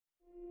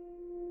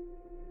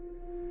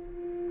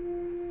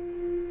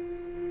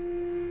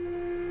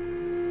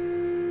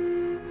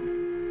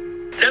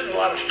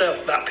lot of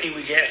stuff about Pee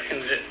Wee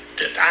Gaskins that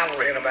I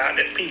read about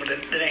that people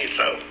that ain't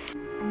so.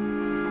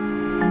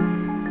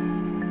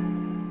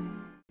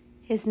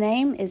 His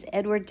name is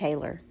Edward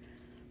Taylor.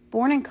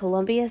 Born in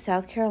Columbia,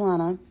 South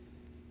Carolina,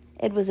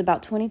 Ed was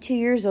about 22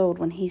 years old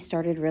when he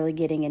started really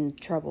getting in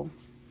trouble.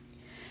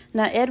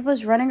 Now, Ed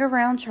was running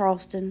around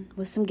Charleston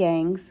with some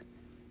gangs.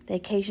 They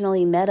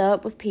occasionally met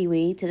up with Pee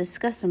Wee to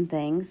discuss some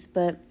things,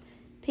 but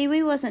Pee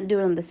Wee wasn't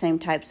doing the same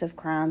types of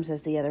crimes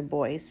as the other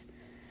boys,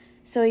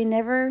 so he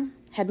never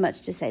had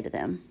much to say to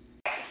them.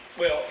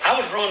 Well, I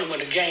was running with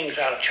the gangs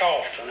out of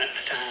Charleston at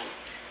the time,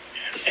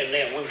 and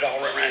then we was all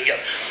running around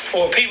together.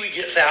 Well, Pee Wee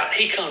gets out,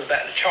 he comes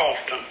back to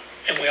Charleston,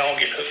 and we all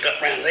get hooked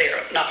up around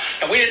there. Now,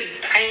 and we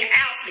didn't hang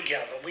out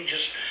together. We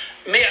just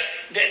met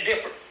at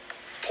different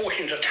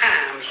portions of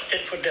times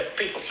for different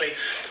people. See,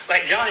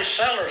 like Johnny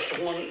Sellers,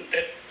 the one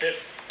that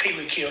Pee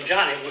Wee killed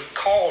Johnny, was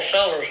Carl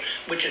Sellers,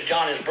 which is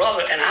Johnny's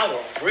brother, and I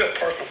were real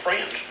personal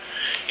friends.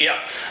 Yeah.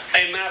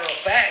 A matter of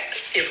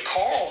fact, if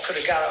Carl could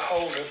have got a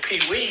hold of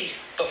Pee Wee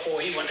before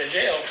he went to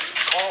jail,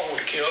 Carl would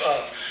have killed,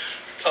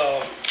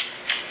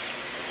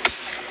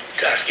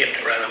 I skipped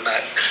it right on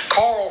back.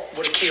 Carl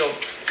would have killed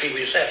Pee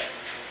Wee himself.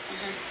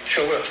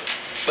 Sure will.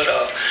 But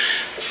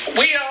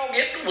we all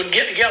would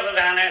get together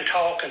down there and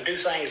talk and do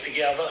things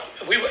together.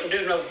 We wouldn't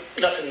do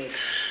nothing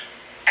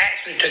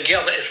actually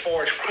together as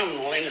far as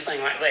criminal or anything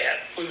like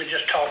that. We would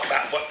just talk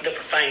about what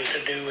different things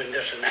to do and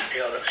this and that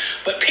and the other.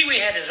 But Pee Wee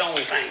had his own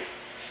thing.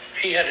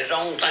 He had his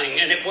own thing,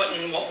 and it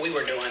wasn't what we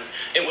were doing.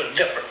 It was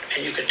different,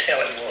 and you could tell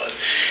it was.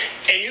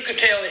 And you could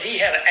tell that he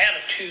had an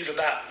attitude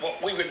about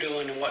what we were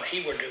doing and what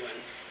he were doing,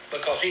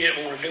 because he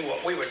didn't want to do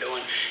what we were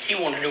doing. He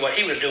wanted to do what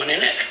he was doing.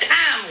 And at the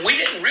time, we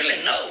didn't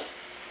really know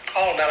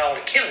all about all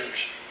the killings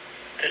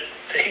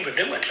that he was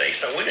doing, see,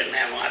 so we didn't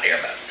have no idea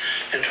about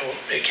it until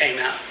it came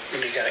out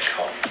when he got it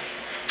caught.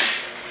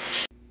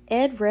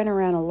 Ed ran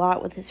around a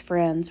lot with his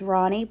friends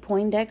Ronnie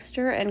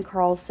Poindexter and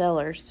Carl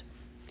Sellers.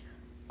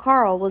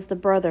 Carl was the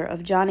brother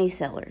of Johnny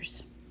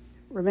Sellers.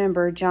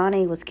 Remember,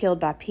 Johnny was killed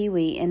by Pee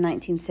Wee in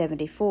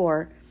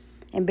 1974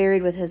 and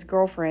buried with his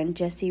girlfriend,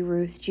 Jessie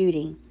Ruth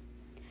Judy.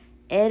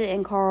 Ed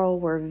and Carl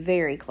were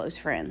very close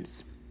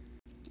friends.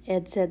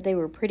 Ed said they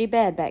were pretty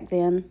bad back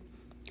then.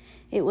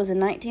 It was in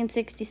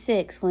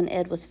 1966 when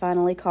Ed was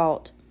finally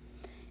caught.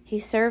 He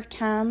served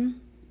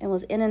time and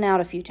was in and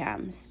out a few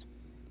times.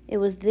 It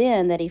was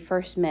then that he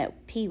first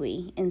met Pee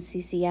Wee in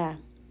CCI.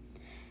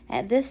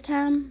 At this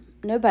time,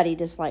 nobody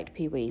disliked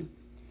Pee Wee.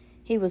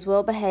 He was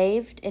well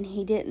behaved, and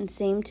he didn't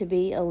seem to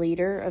be a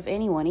leader of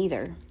anyone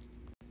either.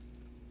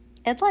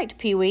 Ed liked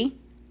Pee Wee.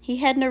 He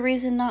had no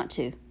reason not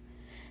to.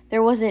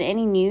 There wasn't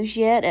any news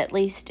yet, at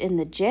least in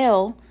the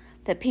jail,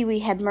 that Pee Wee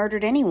had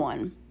murdered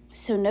anyone,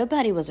 so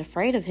nobody was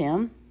afraid of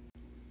him.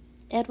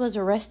 Ed was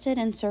arrested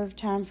and served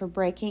time for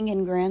breaking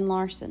and grand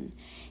larceny.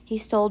 He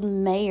stole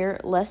Mayor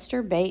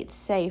Lester Bates'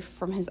 safe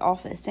from his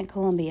office in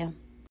Columbia.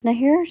 Now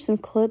here are some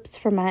clips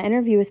from my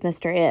interview with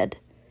Mr. Ed.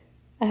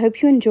 I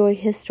hope you enjoy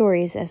his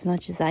stories as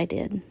much as I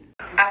did.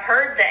 I've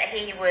heard that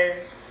he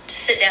was to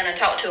sit down and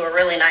talk to a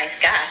really nice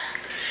guy.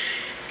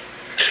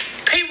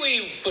 Pee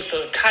Wee was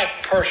the type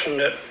of person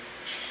that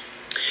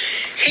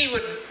he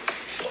would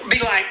be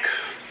like,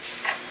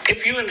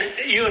 if you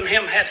and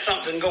him had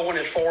something going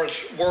as far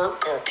as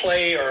work or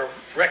play or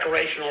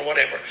recreation or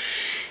whatever,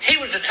 he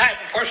was the type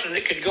of person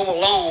that could go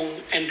along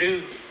and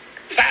do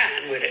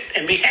fine with it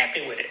and be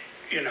happy with it,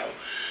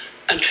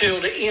 until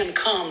the end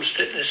comes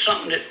that there's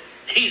something that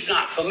he's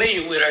not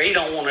familiar with or he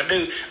don't want to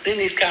do. Then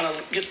he kind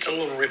of gets a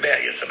little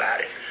rebellious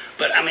about it.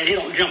 But, he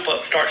don't jump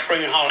up, start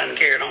screaming, hollering, and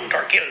carrying on and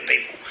start killing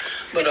people.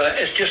 But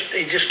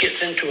he just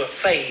gets into a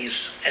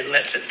phase and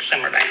lets it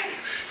simmer down,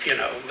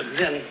 But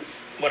then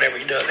whatever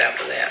he does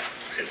after that,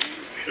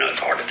 it's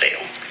hard to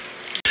tell.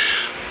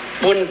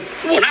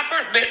 When I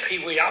first met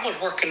Pee Wee, I was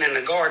working in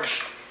the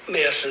guards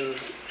mess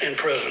in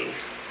prison.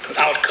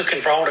 I was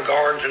cooking for all the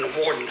guards and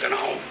the wardens and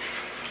all.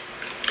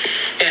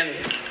 And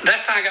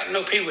that's how I got to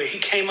know Pee Wee. He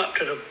came up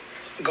to the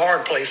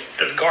guard place,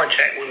 to the guard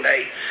shack one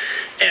day,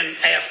 and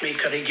asked me,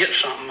 could he get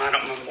something? I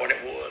don't remember what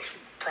it was.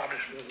 Probably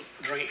some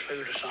drink,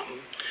 food or something.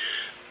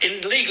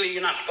 And legally,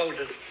 you're not supposed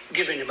to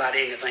give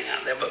anybody anything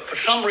out there. But for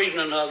some reason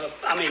or another,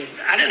 I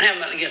didn't have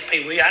nothing against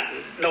Pee Wee. I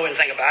didn't know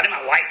anything about him.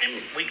 I liked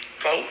him. We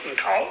spoke and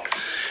talked.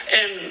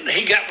 And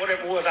he got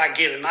whatever it was I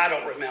give him. I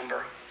don't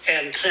remember.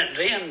 And since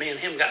then, me and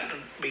him got to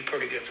be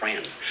pretty good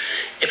friends.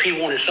 If he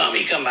wanted something,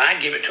 he'd come by,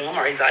 I'd give it to him,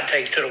 or I'd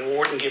take it to the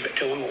ward and give it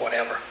to him or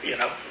whatever, He'd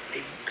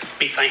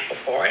be thankful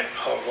for it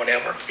or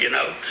whatever,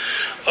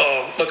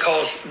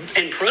 Because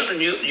in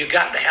prison, you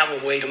got to have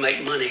a way to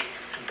make money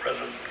in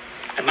prison.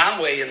 And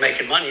my way of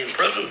making money in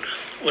prison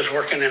was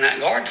working in that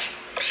guards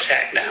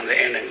shack down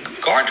there in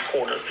the guards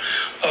quarters,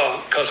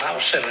 because I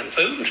was selling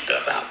food and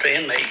stuff out to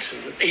inmates,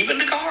 and even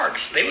the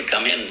guards, they would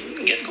come in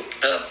and get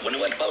stuff when they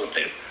weren't supposed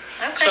to.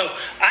 Okay. So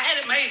I had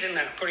it made in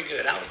there pretty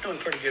good. I was doing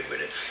pretty good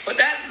with it. But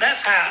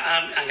that's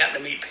how I got to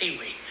meet Pee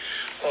Wee.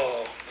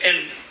 And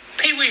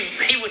Pee Wee,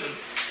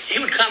 he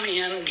would come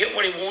in and get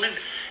what he wanted,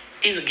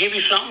 either give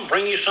you something,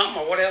 bring you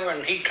something or whatever,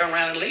 and he'd turn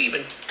around and leave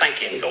and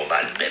thank you and go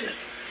about his business.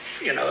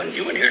 and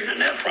you wouldn't hear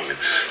nothing else from him.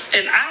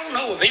 And I don't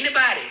know of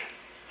anybody,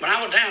 when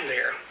I was down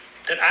there,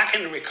 that I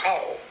can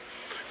recall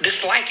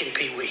disliking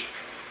Pee Wee.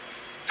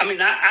 I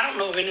mean, I don't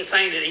know of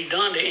anything that he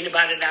done to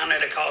anybody down there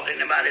that caused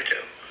anybody to,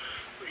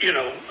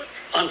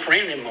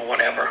 unfriend him or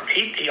whatever.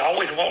 He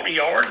always walked the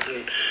yards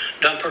and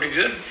done pretty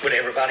good with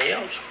everybody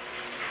else.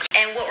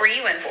 And what were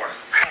you in for?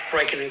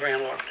 Housebreaking and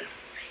grand larceny.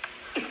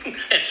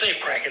 And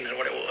safe cracking is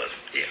what it was,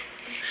 yeah.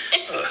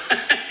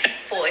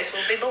 Boys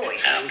will be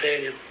boys. I'm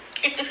telling you.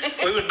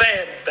 We was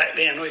bad back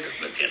then. We just,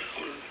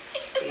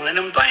 one of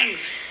them things,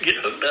 get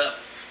hooked up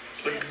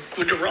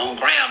with the wrong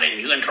crowd and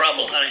you in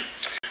trouble, honey.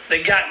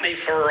 They got me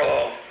for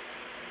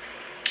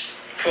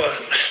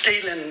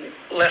stealing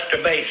Lester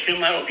Bates. You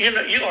ought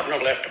to know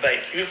Lester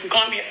Bates. You from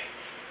Columbia?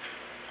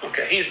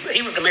 Okay,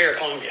 he was the mayor of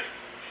Columbia.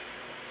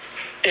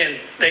 And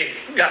they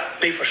got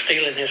me for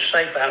stealing his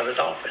safe out of his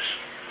office.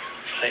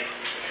 See?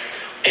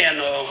 And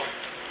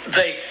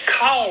they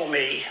called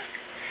me.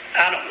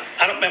 I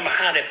don't remember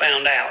how they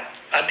found out.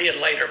 I did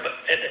later, but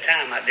at the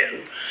time I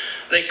didn't.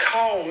 They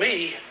called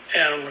me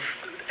and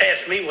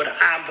asked me would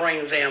I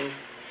bring them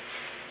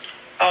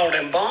all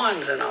them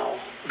bonds and all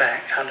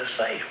back out of the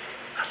safe.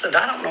 I said,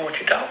 I don't know what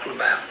you're talking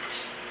about.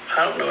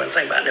 I don't know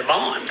anything about the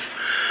bonds.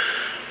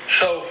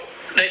 So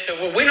they said,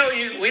 well, we know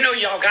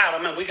y'all got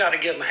them and we got to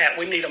give them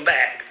we need them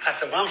back. I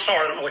said, well, I'm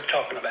sorry, I don't know what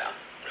you're talking about.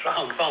 So I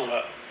hung the phone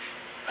up.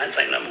 I didn't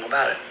think nothing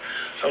about it.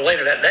 So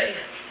later that day,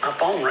 my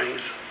phone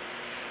rings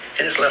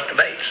and it's Lester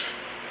Bates.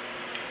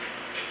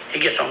 He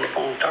gets on the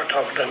phone and starts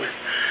talking to me.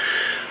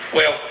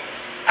 Well,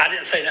 I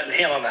didn't say nothing to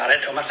him about it.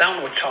 I told him, I said, I don't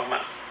know what you're talking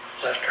about,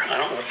 Lester. I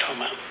don't know what you're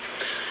talking about.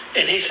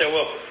 And he said,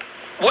 well,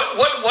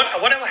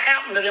 whatever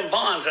happened to them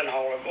bonds and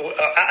all?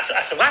 I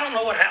said, well, I don't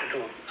know what happened to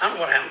them. I don't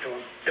know what happened to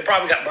them. They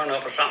probably got burned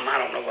up or something. I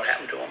don't know what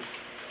happened to them.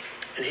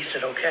 And he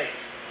said, okay.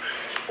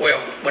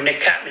 Well, when they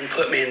caught me and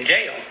put me in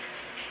jail,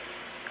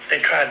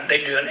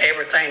 they doing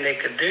everything they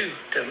could do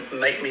to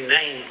make me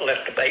name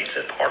Lester Bates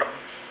as part of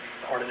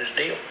this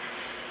deal.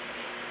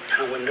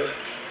 And I wouldn't do it.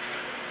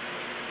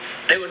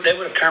 They would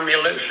have turned me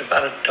loose if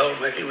I'd have told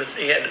them that he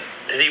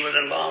was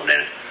involved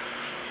in it.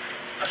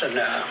 I said,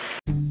 no.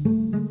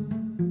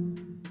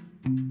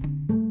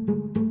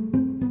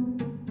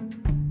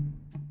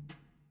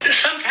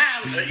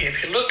 Sometimes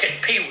if you look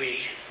at Pee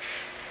Wee,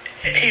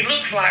 he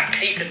looks like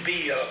he could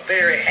be a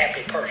very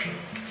happy person.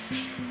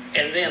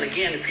 And then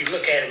again, if you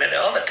look at him at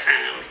the other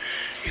time,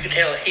 you could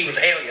tell he was a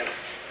hellion,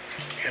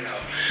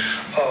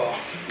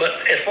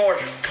 But as far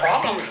as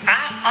problems,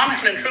 I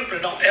honestly and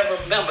truthfully don't ever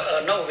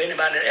know of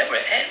anybody that ever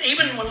had.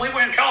 Even when we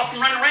were in Charleston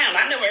running around,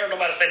 I never heard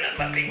nobody say nothing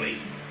about Pee Wee.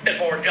 As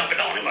far as jumping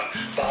on him or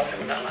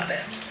bothering him or nothing like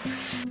that.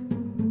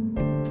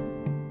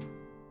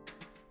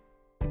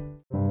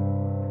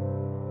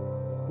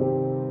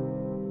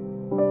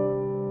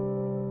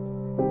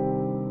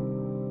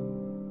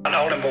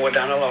 All them boys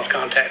down, I lost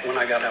contact when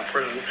I got out of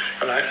prison.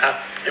 And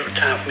it was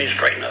time for me to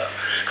straighten up.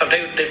 Because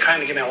they're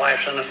trying to give me a life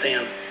sentence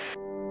then.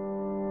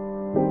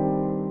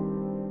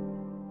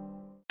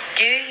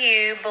 Do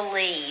you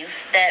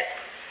believe that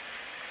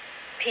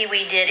Pee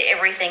Wee did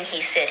everything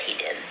he said he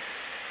did?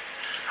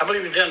 I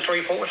believe he's done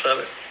 3/4 of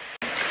it.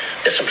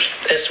 There's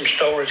some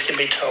stories can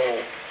be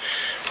told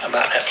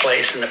about that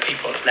place and the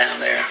people that's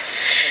down there.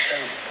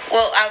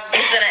 Well, I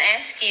was going to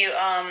ask you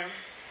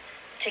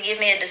to give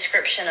me a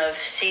description of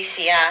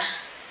CCI.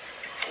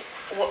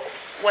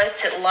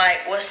 What's it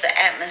like? What's the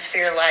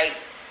atmosphere like?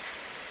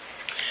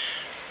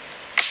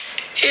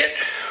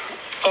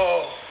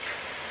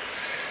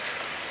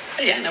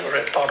 I never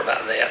really thought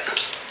about that.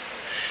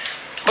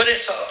 But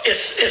it's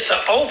an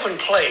open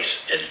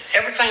place.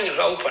 Everything is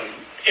open.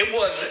 It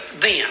was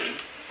then,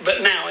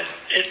 but now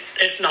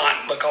it's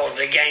not because of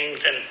the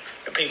gangs and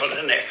the people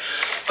in there.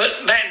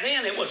 But back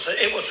then it was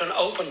an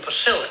open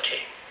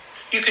facility.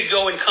 You could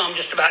go and come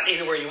just about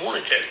anywhere you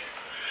wanted to.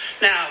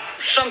 Now,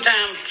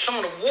 sometimes some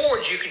of the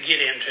wards you could get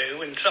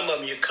into, and some of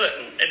them you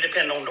couldn't. It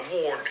depended on the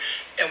ward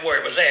and where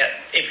it was at.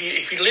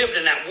 If you lived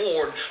in that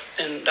ward,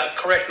 then the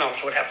correction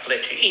officer would have to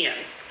let you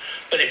in.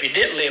 But if you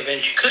didn't live in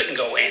it, you couldn't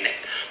go in it.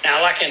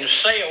 Now, like in the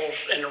cells,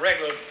 in the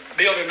regular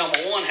building number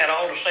 1 had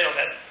all the cells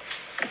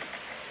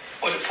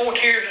was it 4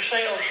 tiers of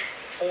cells?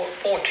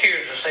 Four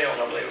tiers of cells,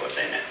 I believe, was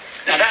in it.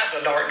 Now, that's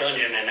a dark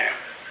dungeon in there.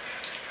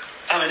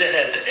 I mean,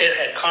 it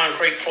had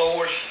concrete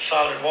floors,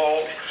 solid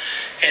walls,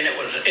 and it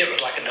was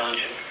like a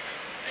dungeon.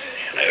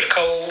 And it was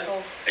cold.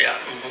 Yeah.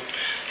 Mm-hmm.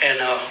 And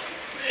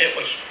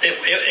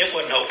it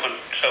wasn't open.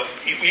 So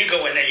you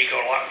go in there, you go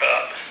locked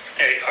up,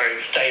 or you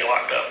stay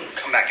locked up and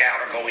come back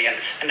out or go in,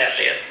 and that's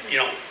it. You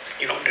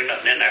don't do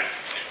nothing in there.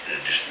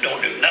 Just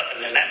don't do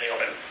nothing in that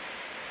building.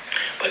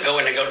 But go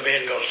in and go to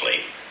bed and go to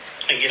sleep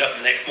and get up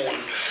the next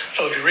morning.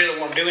 So if you really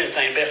want to do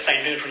anything, best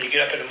thing to do is when you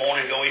get up in the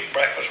morning, go eat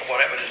breakfast or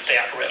whatever, just stay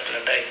out the rest of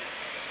the day.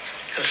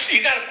 Because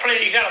you got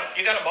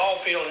a ball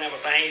field and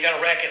everything, you got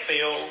a racket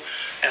field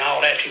and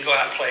all that you can go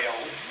out and play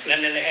on.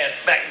 And then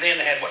back then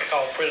they had what they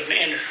called prison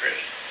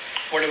industries,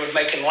 where they was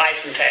making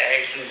license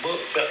tags and the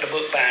book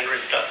binder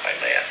and stuff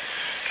like that.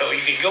 So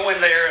you could go in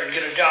there and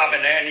get a job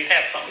in there and you'd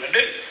have something to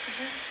do.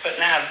 Mm-hmm. But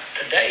now,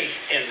 today,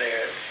 in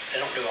there, they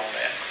don't do all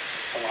that,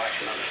 from what I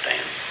can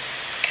understand.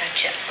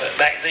 Gotcha. But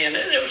back then,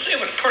 it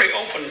was pretty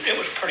open. It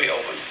was pretty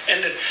open.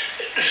 And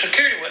the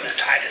security wasn't as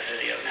tight as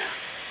it is now.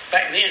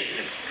 Back then,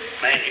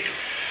 man,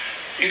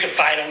 you could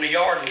fight on the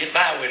yard and get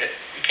by with it.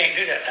 You can't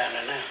do that down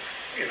there now,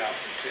 you know.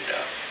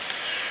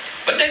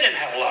 But they didn't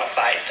have a lot of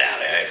fights down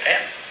there. They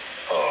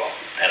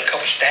had a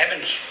couple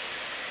stabbings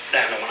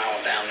down there when I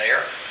was down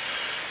there.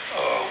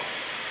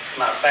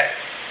 Matter of fact,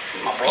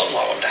 my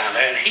brother-in-law was down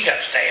there and he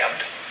got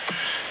stabbed.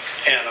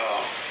 And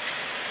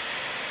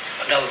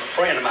another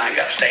friend of mine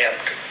got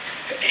stabbed.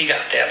 He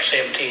got stabbed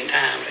 17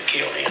 times and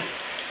killed him.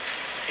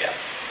 Yeah.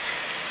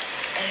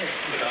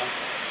 But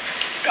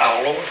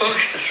all over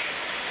foolishness.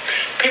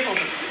 People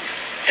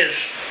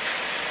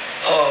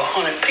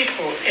honey,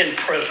 people in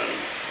prison.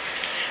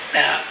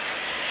 Now,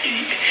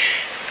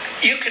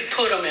 you could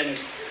put them in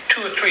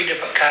 2 or 3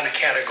 different kind of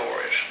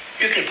categories.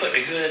 You can put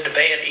the good, the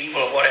bad,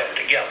 evil, or whatever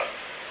together.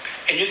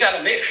 And you got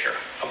a mixture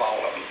of all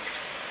of them.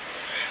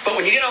 But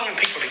when you get all them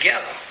people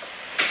together,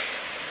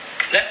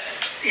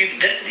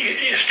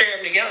 you stare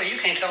them together, you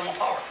can't tell them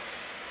apart.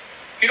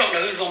 You don't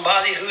know who's going to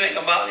bother you, who ain't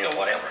going to bother you, or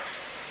whatever.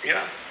 You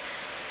know?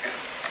 Yeah.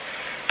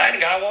 I had a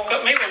guy walk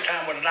up to me one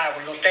time with a knife,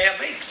 was going to stab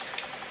me.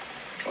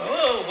 Well,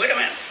 whoa, wait a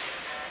minute.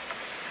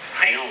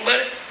 Hang on,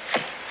 buddy.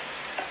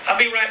 I'll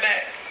be right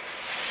back.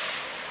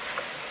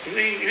 You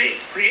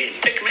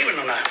ain't taking me with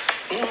no knife.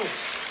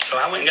 So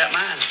I went and got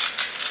mine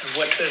and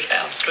went to his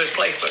house, to his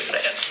place where he's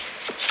at.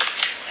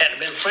 Had it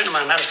been a friend of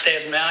mine, I'd have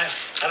stabbed him down there.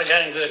 I'd have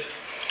got him good.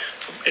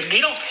 If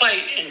you don't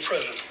play in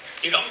prison,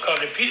 you don't, because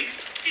if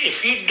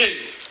you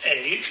do,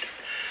 and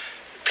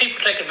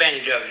people take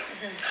advantage of you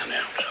down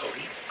there. So,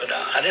 but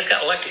I just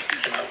got lucky,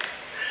 you know,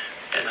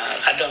 and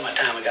I done my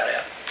time and got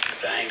out.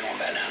 So I ain't going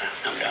back down there.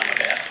 I'm done with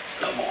that.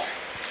 No more.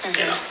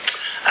 You know,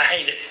 I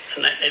hate it,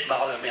 and it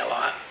bothers me a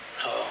lot.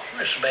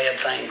 It's a bad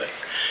thing, but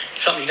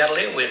it's something you got to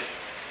live with.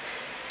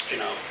 You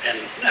know, and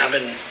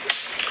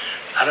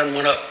I done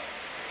went up,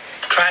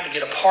 tried to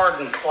get a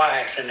pardon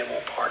twice, and they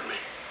won't pardon me.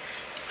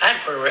 I had a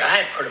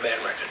pretty bad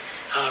record.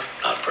 I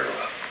was pretty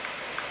rough.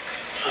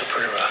 I was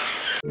pretty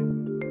rough.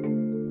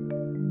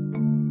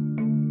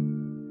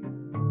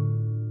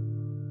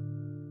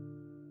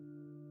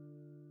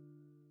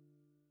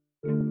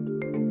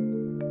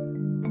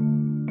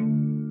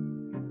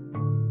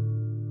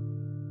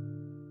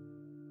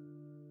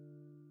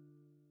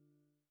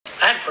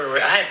 I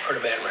had a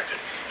pretty bad record.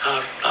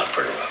 I was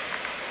pretty rough.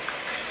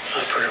 I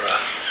was pretty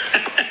rough.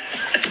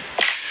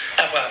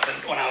 That's why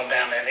when I was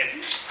down there,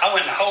 I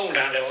went in the hole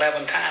down there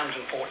 11 times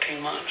in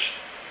 14 months.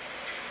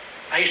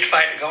 I used to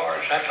fight the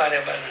guards. I fight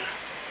everybody now.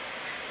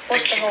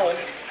 What's the hole?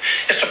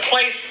 It's a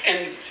place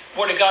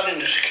where they got in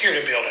the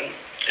security building.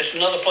 It's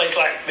another place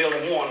like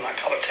Building 1,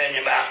 like I was telling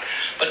you about.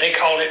 But they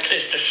call it's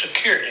the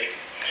security.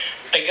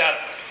 They got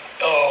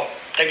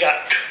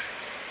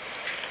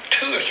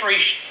 2 or 3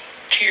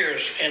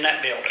 tiers in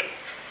that building.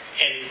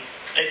 And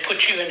they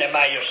put you in there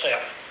by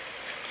yourself.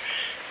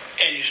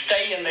 And you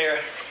stay in there,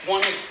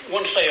 one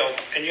cell,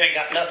 and you ain't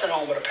got nothing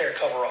on but a pair of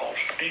coveralls.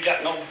 You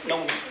got no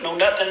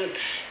nothing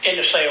in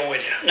the cell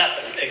with you.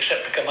 Nothing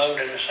except the commode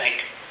and the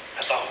sink.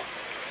 That's all.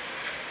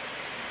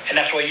 And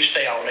that's where you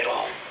stay all day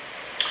long.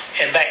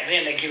 And back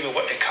then they give you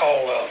what they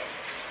call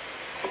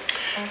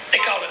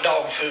it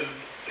dog food,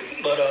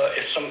 but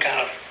it's some kind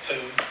of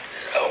food.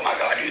 Oh my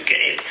God, you get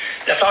it.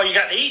 That's all you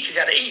got to eat. You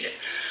got to eat it.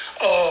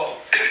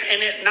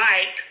 And at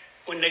night,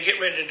 when they get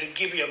ready to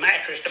give you a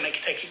mattress to make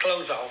you take your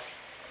clothes off,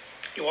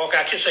 you walk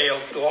out your cell,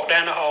 you walk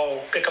down the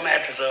hall, pick a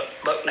mattress up,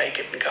 buck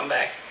naked, and come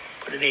back,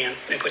 put it in,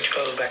 and put your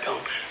clothes back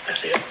on.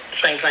 That's it.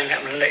 Same thing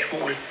happens the next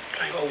morning,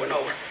 same over and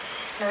over.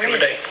 Really? Every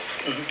day.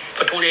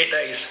 For 28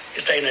 days.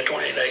 You stay in there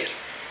 28 days.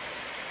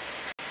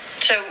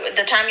 So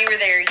the time you were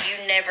there,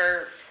 you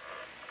never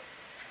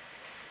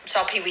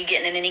saw Pee Wee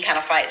getting in any kind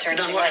of fights or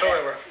anything None like that?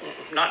 whatsoever.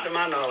 Not to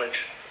my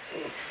knowledge.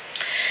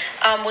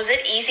 Was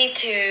it easy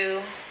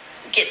to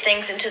get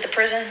things into the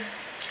prison?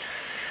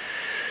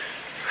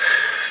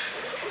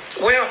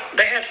 Well,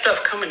 they had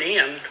stuff coming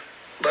in,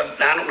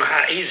 but I don't know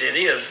how easy it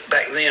is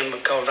back then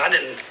because I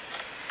didn't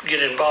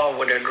get involved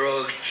with their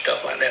drugs and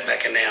stuff like that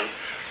back in then.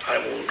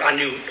 I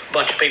knew a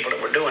bunch of people that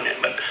were doing it,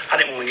 but I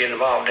didn't want to get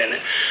involved in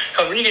it.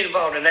 Because when you get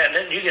involved in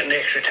that, you get an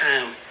extra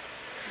time,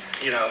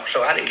 you know.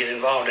 So I didn't get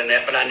involved in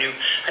that, but I knew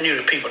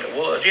the people that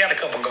was. You had a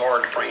couple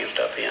guards bringing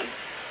stuff in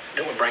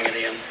that would bring it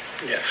in.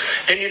 Yeah.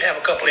 Then you'd have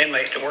a couple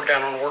inmates that worked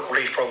out on a work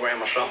release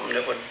program or something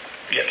that would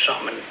get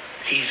something and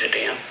ease it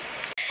in.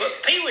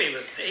 But Pee Wee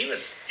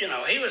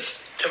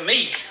to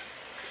me,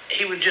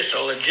 he was just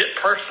a legit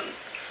person,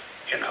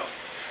 you know.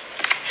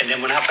 And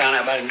then when I found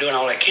out about him doing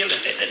all that killing,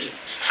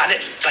 I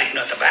didn't think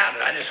nothing about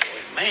it. I just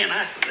went, man,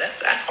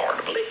 that's hard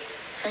to believe.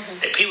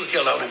 That Pee Wee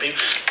killed all them people.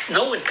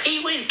 Knowing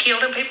Pee Wee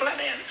killed them people like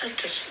that, that's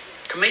just,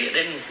 to me, it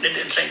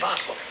didn't seem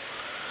possible.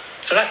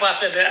 So that's why I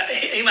said that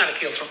he might have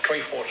killed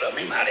 3/4 of them.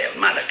 He might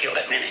have killed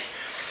that many.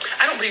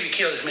 I don't believe he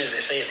killed as many as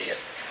they said he did.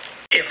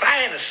 If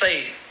I had to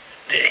say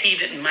that he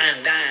didn't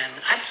mind dying,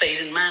 I'd say he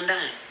didn't mind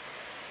dying.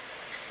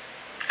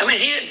 I mean,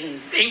 he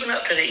didn't, even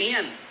up to the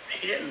end,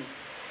 he didn't,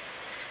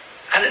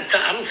 I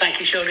don't think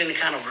he showed any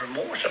kind of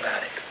remorse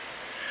about it.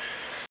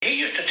 He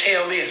used to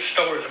tell me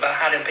stories about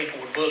how them people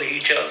would bully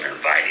each other and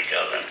fight each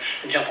other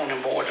and jump on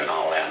them boards and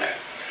all down there.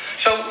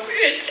 So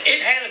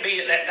it had to be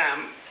at that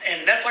time.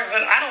 And that's like I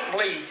said, I don't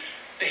believe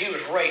that he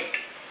was raped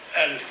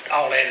and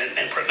all that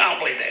in prison. I don't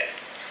believe that.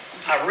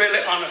 I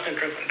really, honestly and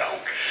truthfully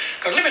don't.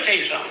 Because let me tell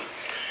you something.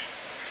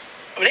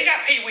 When they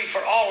got Pee Wee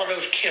for all of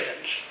those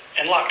killings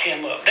and locked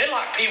him up, they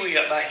locked Pee Wee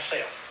up by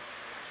himself.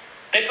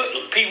 They put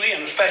Pee Wee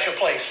in a special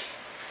place.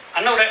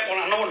 I know that when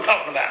I know what I'm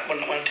talking about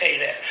when I tell you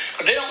that.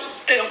 Because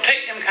they don't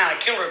take them kind of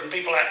killers and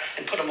people out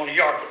and put them on the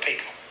yard with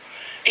people.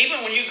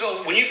 Even when you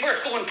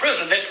first go in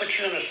prison, they put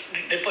you in a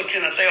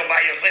cell by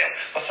yourself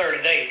for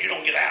 30 days. You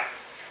don't get out.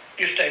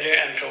 You stay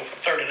there until for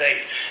 30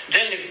 days.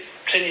 Then they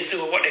send you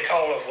through what they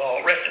call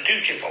a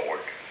restitution board,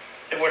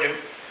 where they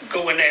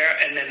go in there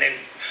and then they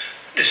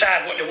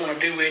decide what they want to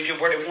do with you,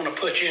 where they want to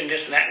put you in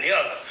this and that and the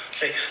other.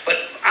 See, but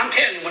I'm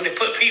telling you, when they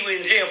put Pee Wee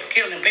in jail for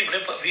killing them people,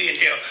 they put Pee Wee in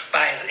jail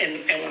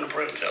in one of the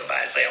prison cells by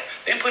himself.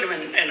 They didn't put him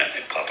in a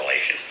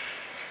population.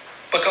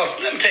 Because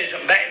let me tell you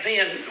something, back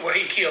then where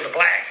he killed the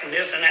blacks and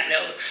this and that and the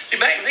other. See,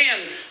 back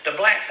then, the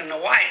blacks and the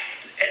whites,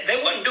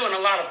 they wasn't doing a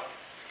lot of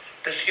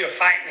this here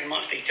fighting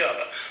amongst each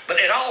other. But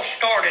it all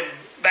started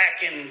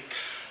back in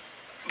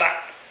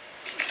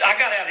I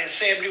got out in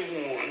 71,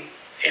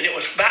 and it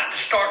was about to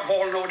start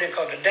boiling over there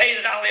because the day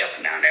that I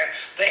left down there,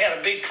 they had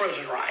a big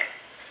prison riot.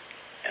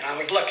 And I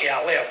was lucky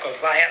I left, because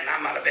if I hadn't, I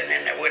might have been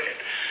in there with it.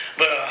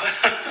 But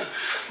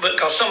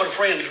because some of the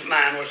friends of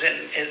mine was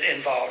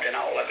involved in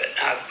all of it,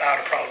 I would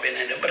have probably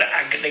been in it. But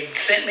they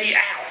sent me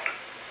out,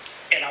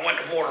 and I went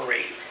to Water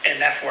Reed,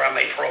 and that's where I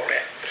made parole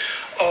at.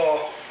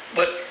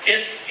 But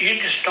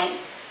you just don't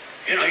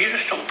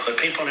put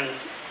people in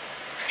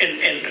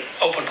the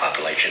open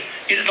population.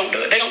 You just don't do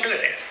it. They don't do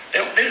that. They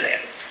don't do that.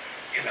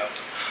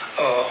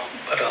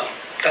 But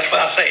that's why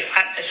I say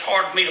it's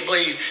hard for me to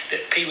believe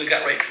that Pee Wee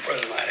got raped in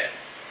prison like that.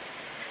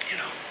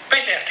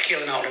 Especially after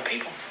killing all them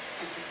people.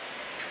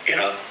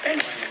 Anyway.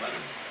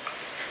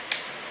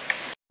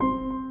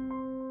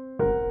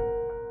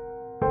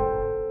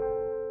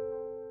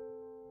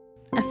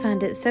 I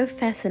find it so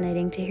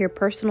fascinating to hear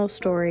personal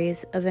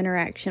stories of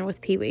interaction with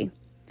Pee Wee.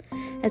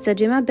 As I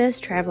do my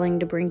best traveling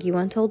to bring you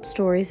untold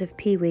stories of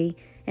Pee Wee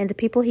and the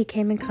people he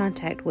came in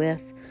contact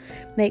with,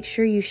 make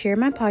sure you share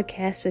my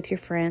podcast with your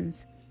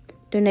friends.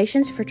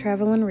 Donations for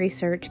travel and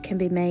research can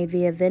be made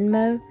via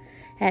Venmo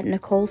at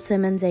Nicole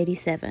Simmons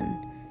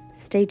 87.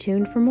 Stay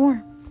tuned for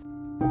more.